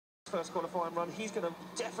first qualifying run. He's going to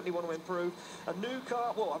definitely want to improve. A new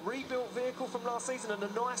car, well, a rebuilt vehicle from last season, and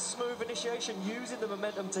a nice smooth initiation, using the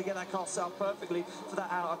momentum to get that car set up perfectly for that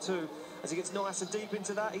outer two. As he gets nice and deep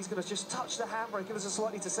into that, he's going to just touch the handbrake ever so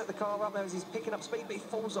slightly to set the car up there as he's picking up speed, but he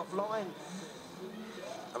falls offline.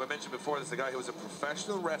 As I mentioned before, this is a guy who was a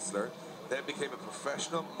professional wrestler, then became a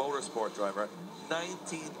professional motorsport driver,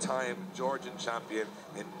 19-time Georgian champion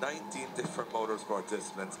in 19 different motorsport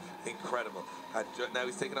disciplines. Incredible. And now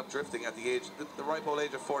he's taken up drifting at the ripe old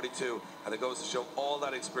age of 42, and it goes to show all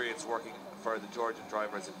that experience working for the Georgian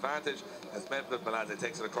driver's advantage as Meladze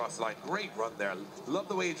takes it across the line. Great run there. Love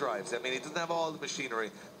the way he drives. I mean, he doesn't have all the machinery,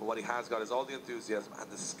 but what he has got is all the enthusiasm and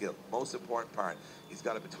the skill. Most important part, he's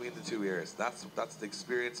got it between the two ears. That's the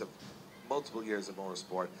experience of multiple years of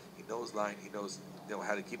motorsport. He knows line, he knows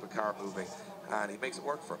how to keep a car moving, and he makes it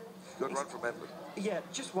work for him. Good run from Mevlud. Yeah,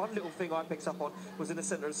 just one little thing I picked up on was in the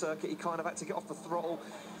centre of the circuit, he kind of had to get off the throttle.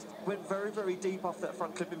 Went very, very deep off that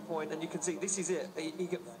front clipping point, and you can see this is it.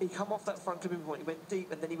 He come off that front clipping point, he went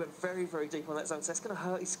deep, and then he went very, very deep on that zone. So that's going to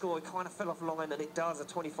hurt his score. He kind of fell off line, and it does, a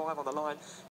 25 on the line.